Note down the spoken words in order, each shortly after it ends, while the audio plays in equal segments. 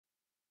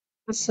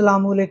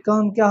अस्सलाम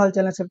वालेकुम, क्या हाल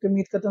चाल है सबके।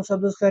 उम्मीद करता हूँ सब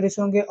दोस्त खैरियत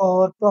से होंगे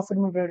और प्रॉफिट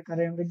में ट्रेड कर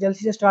रहे होंगे।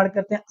 जल्दी से स्टार्ट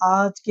करते हैं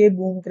आज के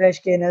बूम क्रैश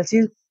के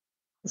एनालिसिस।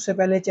 उससे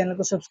पहले चैनल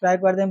को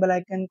सब्सक्राइब कर दें, बेल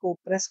आइकन को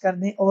प्रेस कर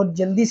दें और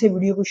जल्दी से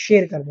वीडियो को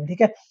शेयर कर दें।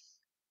 ठीक है,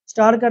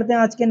 स्टार्ट करते हैं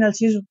आज के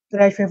एनालिसिस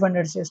क्रैश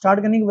 500 से।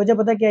 स्टार्ट करने की वजह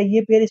पता क्या है,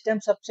 ये पेयर इस टाइम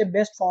सबसे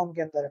बेस्ट फॉर्म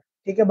के अंदर है।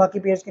 ठीक है, बाकी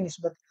पेयर्स की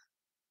निस्बत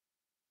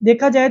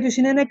देखा जाए तो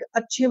इसने ना एक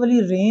अच्छी वाली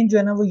रेंज जो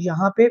है ना वो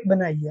यहाँ पे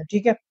बनाई है।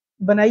 ठीक है,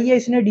 बनाई है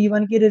इसने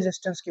D1 की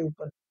रेजिस्टेंस के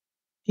ऊपर।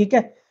 ठीक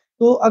है,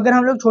 तो अगर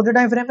हम लोग छोटे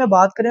टाइम फ्रेम में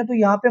बात करें तो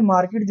यहाँ पे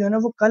मार्केट जो है ना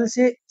वो कल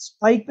से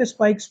स्पाइक पे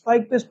स्पाइक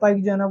स्पाइक पे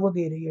स्पाइक जो है ना वो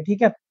दे रही है।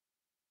 ठीक है,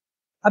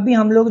 अभी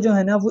हम लोग जो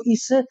है ना वो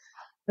इस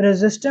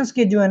रेजिस्टेंस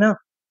के जो है ना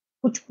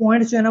कुछ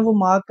पॉइंट्स जो है ना वो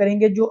मार्क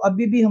करेंगे, जो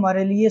अभी भी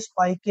हमारे लिए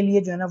स्पाइक के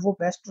लिए जो है ना वो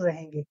बेस्ट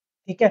रहेंगे।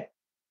 ठीक है,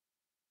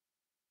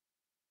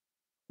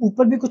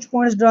 ऊपर भी कुछ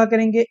पॉइंट्स ड्रा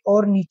करेंगे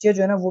और नीचे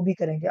जो है ना वो भी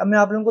करेंगे। अब मैं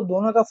आप लोगों को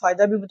दोनों का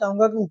फायदा भी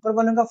बताऊंगा कि ऊपर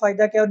वालों का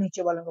फायदा क्या है और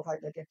नीचे वालों का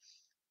फायदा क्या है।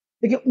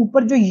 देखिए,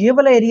 ऊपर जो ये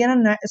वाला एरिया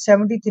ना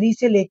 73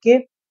 से लेके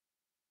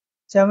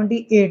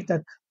 78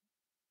 तक,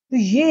 तो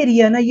ये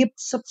एरिया ना ये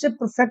सबसे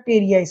परफेक्ट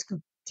एरिया है इसका।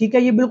 ठीक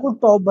है, ये बिल्कुल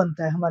टॉप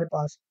बनता है हमारे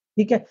पास।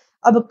 ठीक है,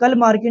 अब कल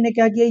मार्केट ने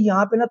क्या किया,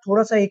 यहाँ पे ना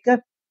थोड़ा सा एक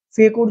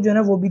फेक आउट जो है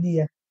ना वो भी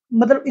दिया है।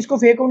 मतलब इसको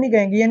फेक आउट नहीं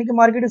कहेंगे, यानी कि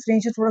मार्केट इस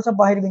रेंज से थोड़ा सा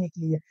बाहर भी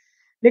निकली है।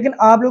 लेकिन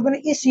आप लोगों ने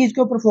इस चीज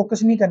के ऊपर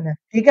फोकस नहीं करना है।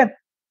 ठीक है,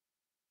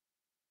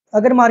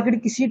 अगर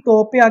मार्केट किसी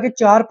टॉप पे आके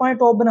 4-5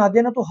 टॉप बना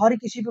दे ना तो हर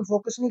किसी पे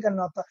फोकस नहीं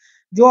करना होता।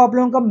 जो आप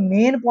लोगों का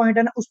मेन पॉइंट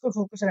है ना उस पर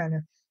फोकस रहना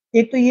है।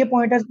 एक तो ये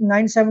पॉइंट है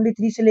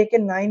 973 से लेके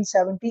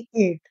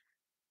 978।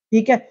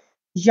 ठीक है,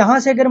 यहाँ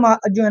से अगर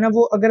जो है ना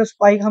वो अगर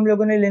स्पाइक हम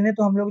लोगों ने लेने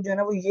तो हम लोग जो है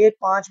ना वो ये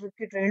 5 पिप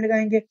की ट्रेड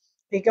लगाएंगे।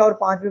 ठीक है, और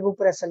 5 पिप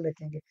ऊपर एसएल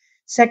रखेंगे।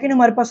 सेकंड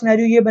हमारे पास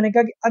सिनेरियो ये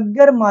बनेगा कि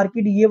अगर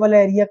मार्केट ये वाला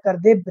एरिया कर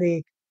दे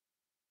ब्रेक,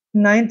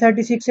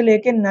 936 से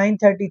लेके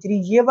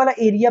 933 ये वाला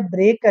एरिया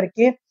ब्रेक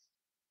करके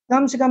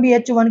कम से कम भी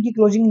H1 की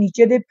क्लोजिंग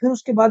नीचे दे, फिर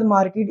उसके बाद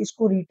मार्केट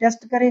इसको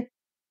रिटेस्ट करे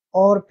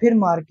और फिर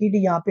मार्केट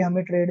यहाँ पे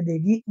हमें ट्रेड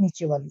देगी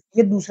नीचे वाली।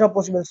 ये दूसरा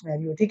पॉसिबल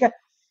सिनेरियो। ठीक है,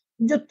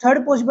 जो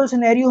थर्ड पॉसिबल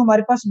सिनेरियो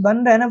हमारे पास बन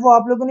रहा है ना, वो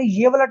आप लोगों ने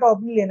ये वाला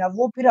टॉप नहीं लेना,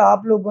 वो फिर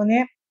आप लोगों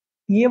ने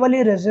ये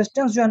वाली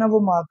रेजिस्टेंस जो है ना वो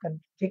मार्क करनी।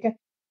 ठीक है,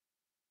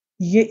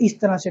 ये इस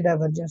तरह से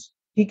डाइवर्जेंस।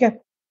 ठीक है,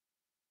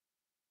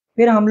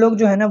 फिर हम लोग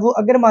जो है ना वो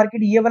अगर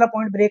मार्केट ये वाला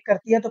पॉइंट ब्रेक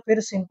करती है तो फिर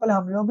सिंपल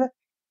हम लोग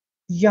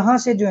यहाँ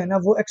से जो है ना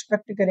वो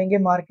एक्सपेक्ट करेंगे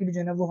मार्केट जो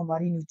है ना वो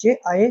हमारी नीचे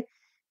आए।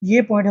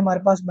 ये पॉइंट हमारे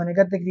पास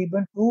बनेगा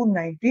तकरीबन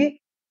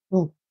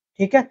 292।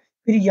 ठीक है,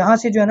 फिर यहाँ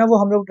से जो है ना वो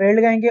हम लोग ट्रेड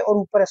लगाएंगे और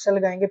ऊपर एसएल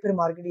लगाएंगे, फिर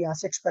मार्केट यहाँ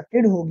से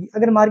एक्सपेक्टेड होगी।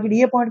 अगर मार्केट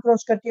ये पॉइंट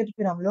क्रॉस करती है तो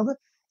फिर हम लोग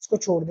इसको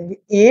छोड़ देंगे।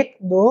 1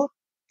 2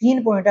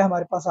 3 पॉइंट है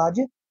हमारे पास आज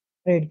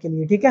ट्रेड के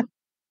लिए। ठीक है,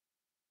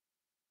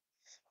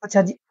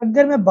 अच्छा जी,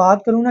 अगर मैं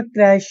बात करूँ ना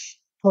क्रैश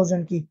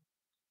 1000 की,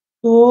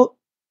 तो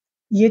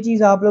ये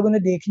चीज आप लोगों ने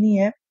देखनी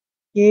है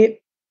कि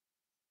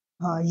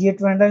हाँ, ये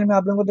ट्रेंड लाइन मैं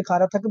आप लोगों को दिखा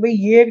रहा था कि भाई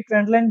ये एक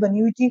ट्रेंड लाइन बनी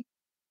हुई थी।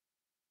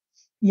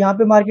 यहाँ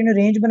पे मार्केट ने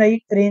रेंज बनाई,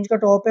 रेंज का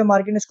टॉप है,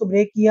 मार्केट ने इसको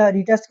ब्रेक किया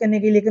रीटेस्ट करने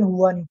के लिए, लेकिन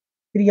हुआ नहीं।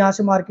 फिर यहाँ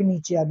से मार्केट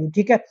नीचे आ गई।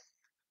 ठीक है,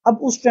 अब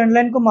उस ट्रेंड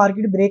लाइन को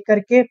मार्केट ब्रेक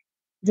करके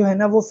जो है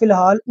ना वो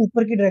फिलहाल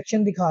ऊपर की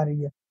डायरेक्शन दिखा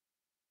रही है।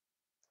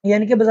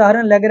 यानी कि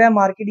बाजार लग रहा है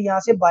मार्केट यहाँ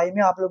से बाय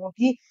में आप लोगों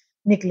की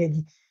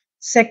निकलेगी।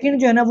 सेकंड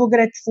जो है ना वो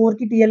अगर H4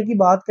 की टीएल की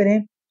बात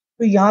करें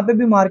तो यहाँ पे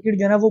भी मार्केट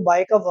जो है ना वो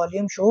बाय का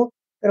वॉल्यूम शो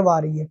करवा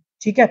रही है।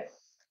 ठीक है,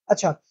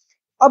 अच्छा,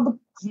 अब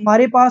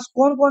हमारे पास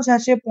कौन कौन से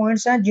ऐसे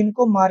पॉइंट्स हैं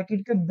जिनको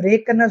मार्केट के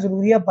ब्रेक करना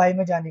जरूरी है बाय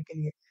में जाने के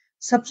लिए।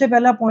 सबसे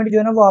पहला पॉइंट जो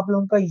है ना वो आप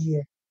लोगों का ये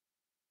है,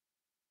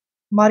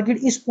 मार्केट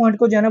इस पॉइंट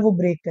को जो है ना वो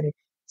ब्रेक करे।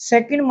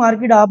 सेकंड,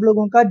 मार्केट आप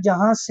लोगों का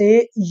जहां से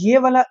ये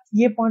वाला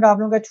ये पॉइंट आप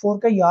लोगों का H4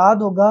 का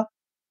याद होगा,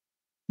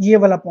 ये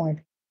वाला पॉइंट।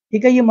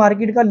 ठीक है, ये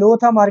मार्केट का लो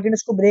था, मार्केट ने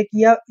इसको ब्रेक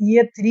किया,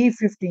 ये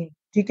 315।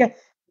 ठीक है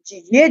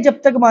जी, ये जब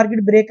तक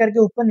मार्केट ब्रेक करके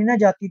ऊपर नहीं ना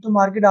जाती तो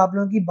मार्केट आप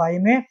लोगों की बाय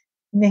में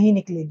नहीं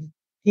निकलेगी।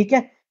 ठीक है,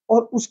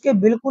 और उसके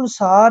बिल्कुल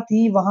साथ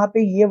ही वहां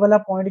पे ये वाला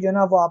पॉइंट जो है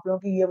ना वो आप लोगों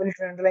की ये वाली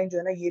ट्रेंड लाइन जो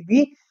है ना ये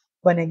भी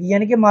बनेगी।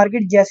 यानी कि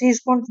मार्केट जैसे ही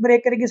इस पॉइंट को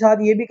ब्रेक करेगी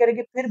साथ ये भी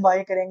करेगी, फिर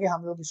बाय करेंगे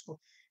हम लोग इसको।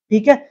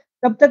 ठीक है,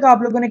 तब तक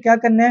आप लोगों ने क्या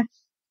करना है,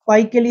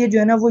 स्पाइक के लिए जो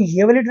है ना वो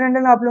ये वाली ट्रेंड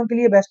लाइन आप लोगों के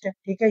लिए बेस्ट है।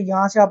 ठीक है,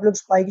 यहाँ से आप लोग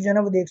स्पाइक जो है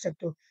ना वो देख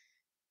सकते हो।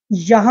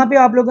 यहाँ पे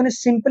आप लोगों ने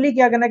सिंपली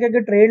क्या करना है कि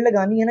अगर ट्रेड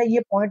लगानी है ना, ये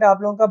पॉइंट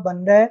आप लोगों का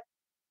बन रहा है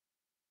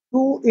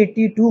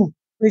 282,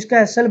 तो इसका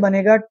एसएल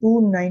बनेगा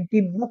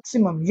 290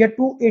 मैक्सिमम, या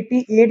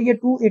 288 या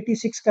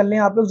 286 कर लें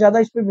आप लोग, ज्यादा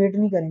इस पे वेट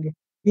नहीं करेंगे।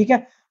 ठीक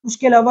है,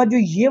 उसके अलावा जो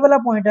ये वाला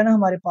पॉइंट है ना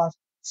हमारे पास,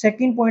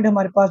 सेकंड पॉइंट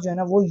हमारे पास जो है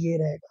ना वो ये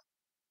रहेगा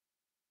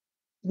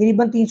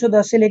तकरीबन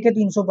 310 से लेके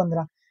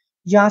 315।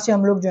 यहाँ से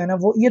हम लोग जो है ना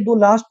वो ये दो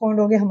लास्ट पॉइंट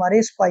होंगे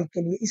हमारे स्पाइक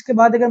के लिए। इसके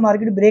बाद अगर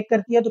मार्केट ब्रेक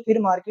करती है तो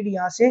फिर मार्केट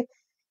यहाँ से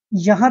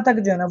यहाँ तक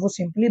जो है ना वो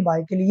सिंपली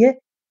बाय के लिए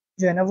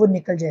जो है ना वो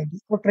निकल जाएगी।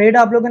 और ट्रेड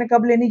आप लोगों ने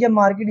कब लेनी, जब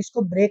मार्केट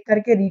इसको ब्रेक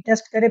करके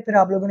रीटेस्ट करे, फिर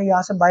आप लोगों ने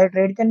यहाँ से बाय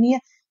ट्रेड करनी है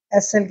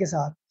एसएल के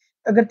साथ।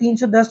 अगर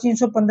 310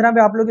 315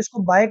 पे आप लोग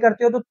इसको बाय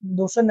करते हो तो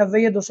 290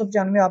 या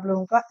 295 आप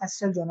लोगों का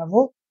एसएल जो है ना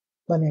वो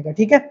बनेगा।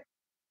 ठीक है,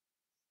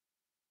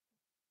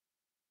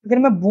 अगर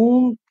मैं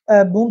बूम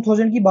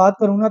 1000 की बात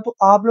करूँ ना, तो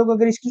आप लोग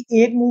अगर इसकी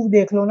एक मूव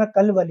देख लो ना,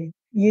 कल वाली,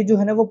 ये जो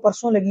है ना वो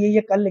परसों लगी है,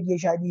 ये कल लगी है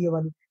शायद ये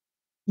वाली।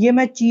 ये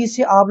मैं चीज़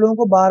से आप लोगों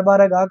को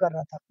बार-बार आगाह कर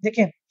रहा था।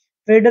 देखें,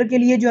 ट्रेडर के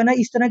लिए जो है ना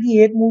इस तरह की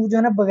एक मूव जो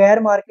है ना बगैर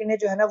मार्केट ने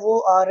जो है ना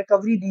वो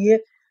रिकवरी दी है,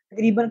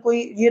 तकरीबन कोई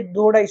ये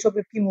 2-250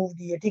 पिप की मूव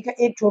दी है, ठीक है?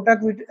 एक छोटा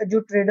क्विट जो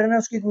ट्रेडर है ना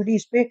उसकी इक्विटी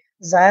इस पे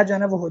ज़ाया जो है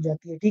ना वो हो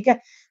जाती है, ठीक है?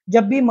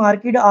 जब भी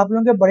मार्केट आप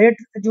लोगों के बड़े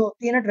जो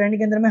होती है ना ट्रेंड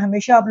के अंदर, मैं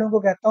हमेशा आप लोगों को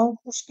कहता हूँ,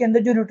 उसके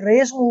अंदर जो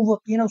रिट्रेस मूव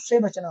होती है ना उससे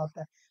बचना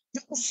होता है।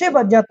 जो उससे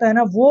बच जाता है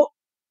ना वो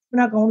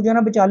अपना अकाउंट जो है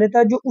ना बचा लेता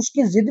है, जो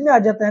उसकी ज़िद में आ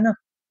जाता है ना,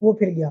 वो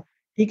फिर गया,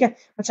 ठीक है?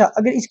 अच्छा,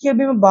 अगर इसकी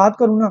अभी मैं बात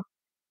करूँ ना,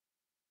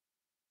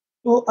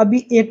 तो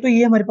अभी एक तो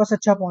ये हमारे पास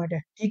अच्छा पॉइंट है,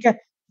 ठीक है?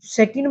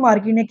 सेकंड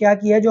मार्केट ने क्या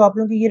किया है, जो आप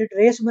लोगों की ये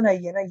रिट्रेस बनाई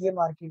है ना ये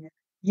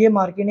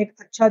मार्केट ने एक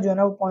अच्छा जो है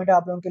ना वो पॉइंट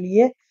आप लोगों के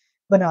लिए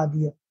बना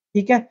दिया,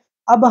 ठीक है?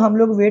 अब हम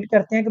लोग वेट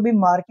करते हैं कि भाई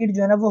मार्केट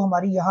जो है ना वो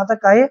हमारी यहाँ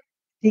तक आए,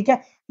 ठीक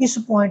है? इस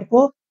पॉइंट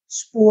को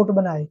सपोर्ट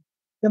बनाए।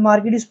 जब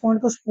मार्केट इस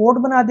पॉइंट को सपोर्ट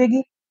बना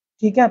देगी,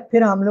 ठीक है?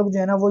 फिर हम लोग जो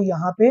है ना वो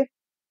यहाँ पे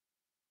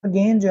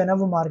अगेन जो है ना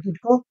वो मार्केट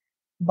को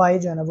बाय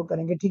जो है ना वो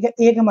करेंगे, ठीक है?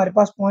 एक हमारे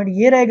पास पॉइंट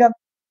ये रहेगा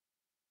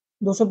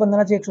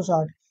 215 से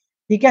 160,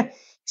 ठीक है?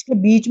 इसके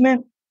बीच में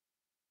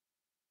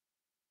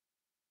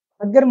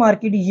अगर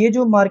मार्केट ये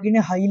जो मार्केट ने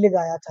हाई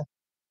लगाया था,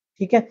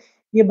 ठीक है?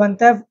 ये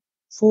बनता है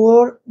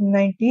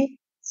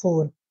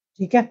 494,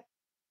 ठीक है?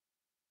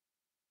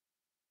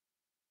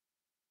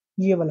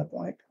 ये वाला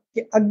पॉइंट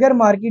कि अगर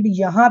मार्केट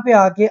यहाँ पे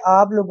आके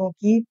आप लोगों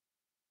की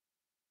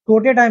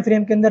छोटे टाइम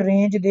फ्रेम के अंदर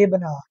रेंज दे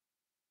बना,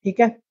 ठीक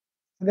है?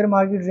 अगर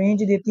मार्केट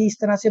रेंज देती है इस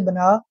तरह से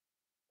बना,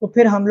 तो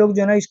फिर हम लोग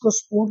जो है ना इसको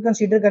सपोर्ट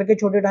कंसीडर करके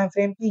छोटे टाइम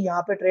फ्रेम की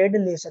यहाँ पे ट्रेड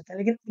ले सकते हैं,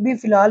 लेकिन अभी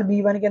फिलहाल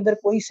B1 के अंदर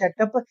कोई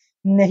सेटअप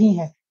नहीं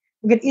है।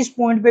 लेकिन इस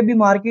पॉइंट पे भी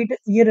मार्केट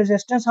ये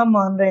रेजिस्टेंस हम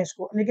मान रहे हैं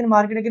इसको, लेकिन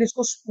मार्केट अगर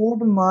इसको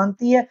सपोर्ट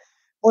मानती है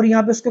और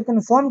यहाँ पे उसको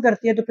कंफर्म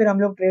करती है, तो फिर हम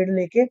लोग ट्रेड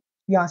लेके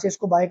यहाँ से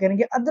इसको बाय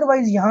करेंगे।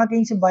 अदरवाइज यहाँ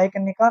कहीं से बाय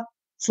करने का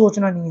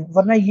सोचना नहीं है,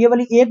 वरना ये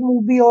वाली एक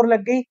मूव भी और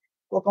लग गई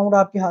तो अकाउंट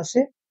आपके हाथ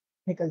से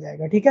निकल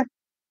जाएगा, ठीक है?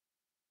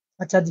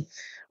 अच्छा जी,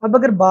 अब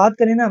अगर बात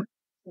करें ना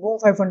वो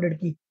 500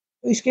 की,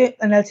 तो इसके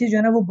एनालिसिस जो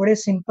है ना वो बड़े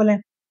सिंपल हैं।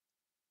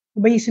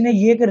 तो भाई इसने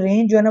ये एक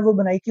रेंज जो है ना वो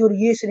बनाई थी और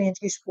ये इस रेंज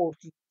की सपोर्ट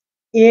थी।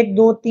 1,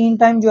 2, 3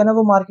 टाइम जो है ना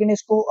वो मार्केट ने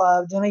इसको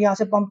जो है ना यहाँ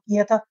से पंप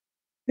किया था।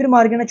 फिर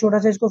मार्केट ने छोटा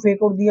सा इसको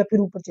फेक आउट दिया, फिर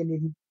ऊपर चली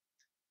गई।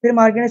 फिर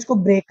मार्केट ने इसको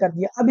ब्रेक कर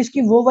दिया। अब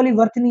इसकी वो वाली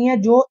वर्थ नहीं है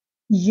जो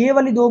ये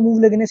वाली 2 मूव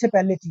लगने से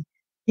पहले थी,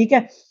 ठीक है?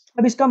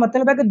 अब इसका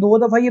मतलब है कि 2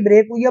 दफा ये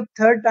ब्रेक हुई, अब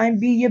थर्ड टाइम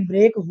भी ये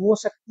ब्रेक हो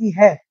सकती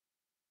है।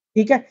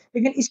 ठीक है?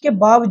 लेकिन इसके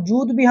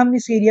बावजूद भी हम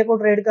इस एरिया को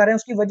ट्रेड कर रहे हैं,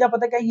 उसकी वजह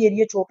पता क्या है? ये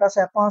एरिया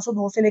छोटा-सा है,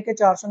 502 से लेके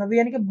 490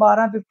 यानी कि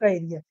 12 पिप का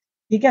एरिया है,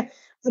 ठीक है?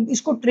 अब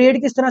इसको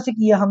ट्रेड किस तरह से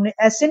किया हमने?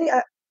 ऐसे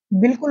नहीं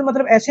बिल्कुल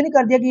मतलब ऐसे नहीं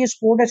कर दिया कि ये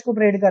स्पोर्ट है, इसको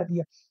ट्रेड कर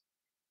दिया।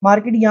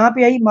 मार्केट यहाँ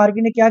पे आई,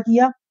 मार्केट ने क्या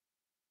किया?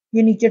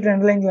 ये नीचे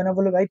ट्रेंड लाइन जो है ना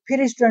वो लगाई,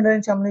 फिर इस ट्रेंड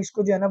लाइन से हमने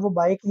इसको जो है ना वो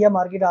बाय किया,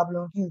 मार्केट आप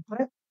लोगों की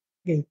ऊपर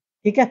गई,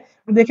 ठीक है?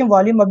 तो देखें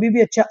वॉल्यूम अभी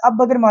भी अच्छा है।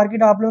 अब अगर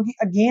मार्केट आप लोगों की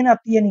अगेन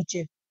आती है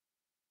नीचे,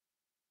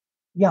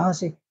 यहाँ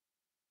से,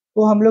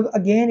 तो हम लोग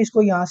अगेन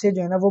इसको यहाँ से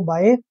जो है ना वो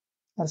बाय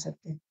कर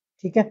सकते हैं,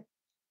 ठीक है?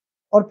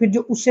 और फिर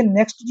जो उससे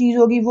नेक्स्ट चीज़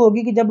होगी वो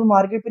होगी कि जब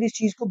मार्केट फिर इस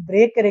चीज़ को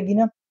ब्रेक करेगी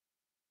ना,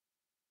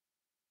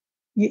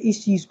 ये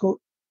इस चीज़ को,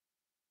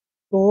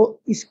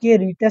 तो इसके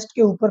रीटेस्ट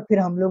के ऊपर फिर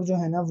हम लोग जो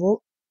है ना वो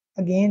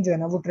अगेन जो है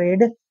ना वो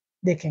ट्रेड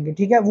देखेंगे,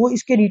 ठीक है? वो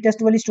इसके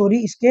रीटेस्ट वाली स्टोरी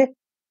इसके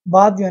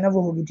बाद जो है ना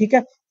वो होगी, ठीक है?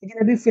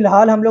 लेकिन अभी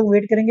फिलहाल हम लोग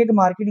वेट करेंगे कि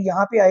मार्केट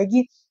यहाँ पे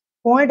आएगी।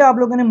 पॉइंट आप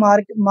लोगों ने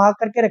मार्क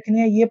करके रखने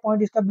हैं, ये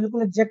पॉइंट इसका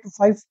बिल्कुल एग्जैक्ट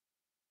 5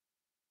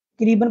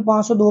 करीबन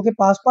 502 के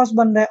पास-पास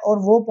बन रहा है और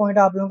वो पॉइंट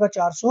आप लोगों का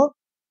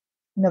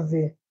 490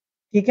 है,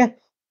 ठीक है?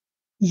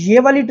 ये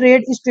वाली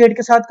ट्रेड इस ट्रेड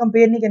के साथ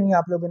कंपेयर नहीं करनी है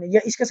आप लोगों ने,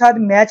 या इसके साथ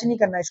मैच नहीं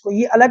करना है इसको।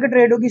 ये अलग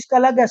ट्रेड होगी, इसका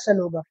अलग एसएल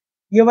होगा।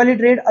 ये वाली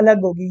ट्रेड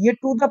अलग होगी। ये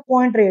टू द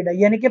पॉइंट ट्रेड है,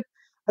 यानी कि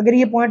अगर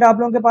ये पॉइंट आप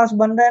लोगों के पास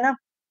बन रहा है ना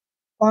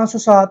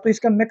 507, तो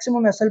इसका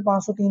मैक्सिमम एसएल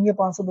 503 या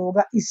 502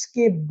 होगा।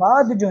 इसके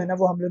बाद जो है ना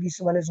वो हम लोग इस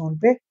वाले जोन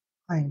पे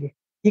आएंगे,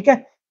 ठीक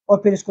है?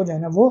 और फिर इसको जो है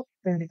ना वो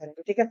ट्रेड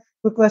करेंगे, ठीक है?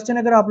 कोई क्वेश्चन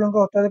अगर आप लोगों का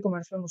होता है तो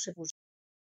कमेंट्स में मुझसे पूछ